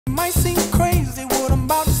Might seem crazy what I'm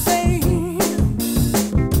about to say.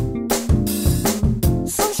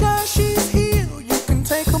 Sunshine, she's here, you can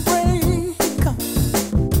take a break.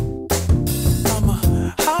 I'm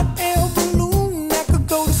a hot air balloon that could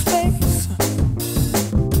go to space.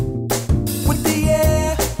 With the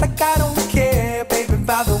air, like I don't care, baby,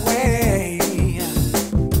 by the way.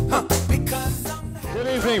 Good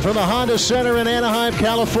evening from the Honda Center in Anaheim,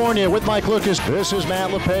 California with Mike Lucas. This is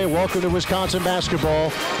Matt LePay. Welcome to Wisconsin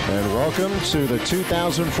basketball and welcome to the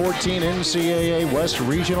 2014 NCAA West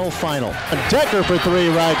Regional Final. Decker for three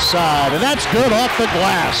right side, and that's good off the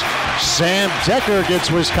glass. Sam Decker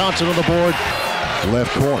gets Wisconsin on the board.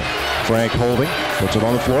 Left corner, Frank holding, puts it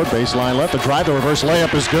on the floor, baseline left. The drive, the reverse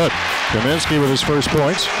layup is good. Kaminsky with his first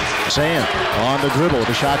points. Sam on the dribble with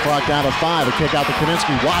the shot clock down to 5. A kick out to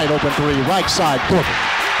Kaminsky, wide open three, right side, Booker.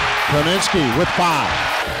 Kaminsky with 5.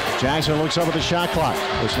 Jackson looks up at the shot clock,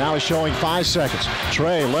 which now is showing 5 seconds.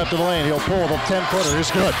 Trey left of the lane, he'll pull, the 10-footer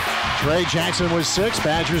is good. Trey Jackson with 6,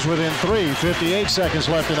 Badgers within 3, 58 seconds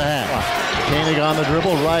left in the half. Koenig on the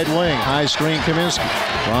dribble, right wing, high screen Kaminsky.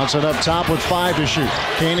 Bronson up top with 5 to shoot.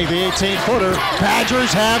 Koenig the 18-footer,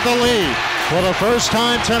 Badgers have the lead for the first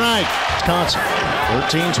time tonight. Wisconsin,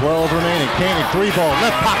 13-12 remaining. Koenig, 3-ball,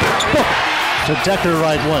 left pocket, to Decker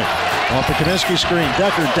right wing. Off the Kaminsky screen,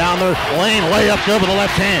 Decker down the lane, layup good with the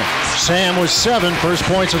left hand. Sam with 7, first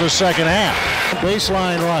points of the second half.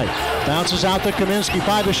 Baseline right, bounces out to Kaminsky,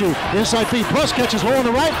 5 to shoot. Inside feed, plus catches low on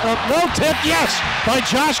the right, no tip, yes, by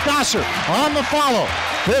Josh Gosser on the follow.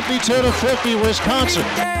 52-50, Wisconsin.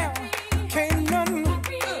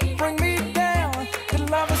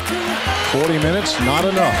 40 minutes, not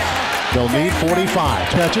enough. They'll need 45.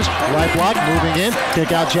 Catches, right block, moving in.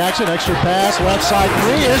 Kick out Jackson, extra pass, left side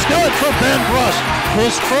 3 is good for Ben Bruss.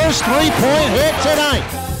 His first 3-point hit tonight.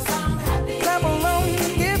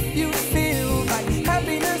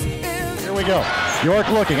 Here we go.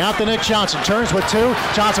 York looking out to Nick Johnson. Turns with 2.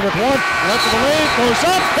 Johnson with 1. Left of the lane, goes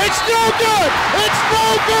up. It's no good! It's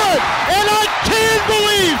no good! And I can't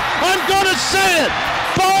believe I'm going to say it.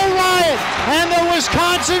 Bo Ryan and the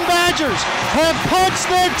Wisconsin Badgers have punched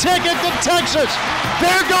their ticket to Texas.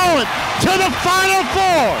 They're going to the Final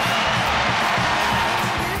Four.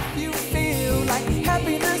 If you feel like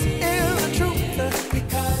happiness is the truth,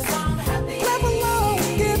 because I'm happy. Clap along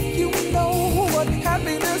if you know what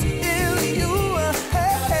happiness is. You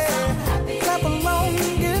hey, clap along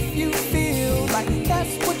if you feel like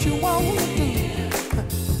that's what you want to do.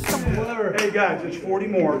 Hey guys, it's 40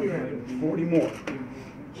 more. It's 40 more.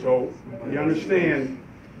 So you understand,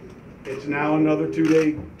 it's now another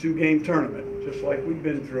two-game tournament, just like we've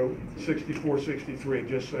been through, 64-63,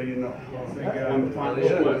 just so you know. On the final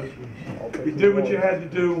score. You did what you had to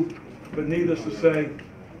do, but needless to say,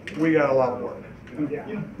 we got a lot of work.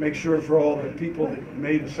 Make sure for all the people that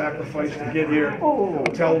made the sacrifice to get here,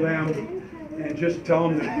 tell them, and just tell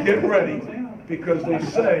them to get ready, because they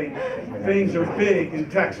say things are big in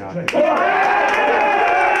Texas.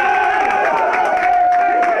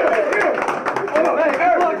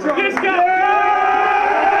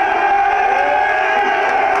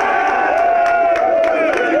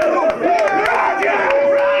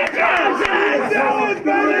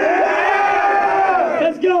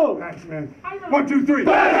 Let's go! Thanks, man. 1, 2, 3.